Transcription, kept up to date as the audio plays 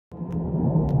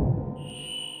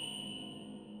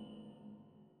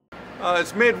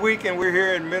It's midweek and we're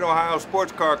here in Mid-Ohio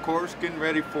Sports Car Course getting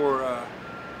ready for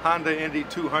Honda Indy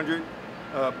 200.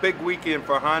 Big weekend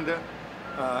for Honda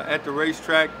at the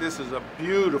racetrack. This is a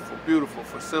beautiful, beautiful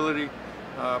facility.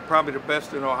 Probably the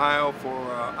best in Ohio for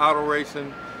auto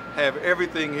racing. Have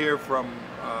everything here from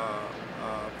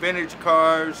vintage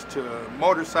cars to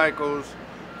motorcycles,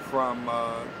 from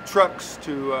trucks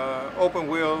to open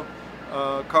wheel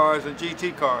cars and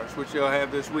GT cars, which you'll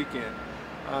have this weekend.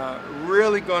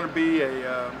 Really going to be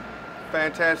a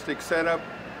fantastic setup.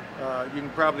 You can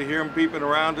probably hear them beeping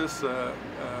around us,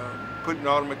 putting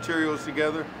all the materials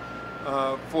together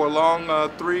for a long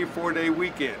 3-4 day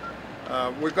weekend.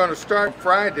 We're going to start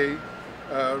Friday.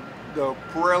 The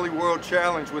Pirelli World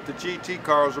Challenge with the GT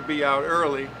cars will be out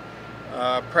early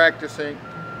practicing,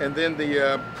 and then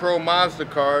the Pro Mazda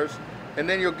cars, and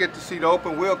then you'll get to see the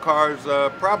open wheel cars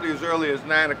probably as early as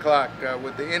 9 o'clock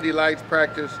with the Indy Lights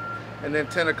practice, and then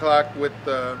 10 o'clock with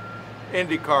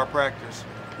IndyCar practice.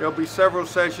 There'll be several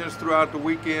sessions throughout the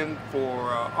weekend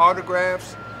for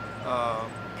autographs,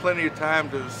 plenty of time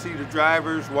to see the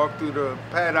drivers, walk through the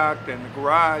paddock and the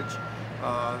garage,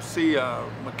 see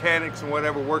mechanics and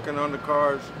whatever working on the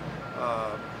cars.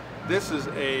 This is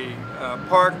a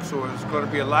park, so there's going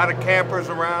to be a lot of campers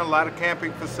around, a lot of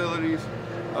camping facilities,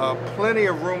 plenty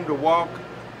of room to walk.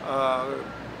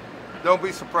 Don't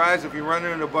be surprised if you run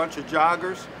into a bunch of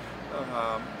joggers.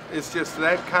 It's just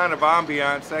that kind of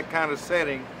ambiance, that kind of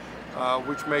setting,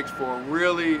 which makes for a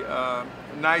really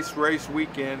nice race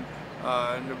weekend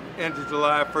in the end of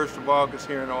July, 1st of August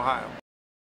here in Ohio.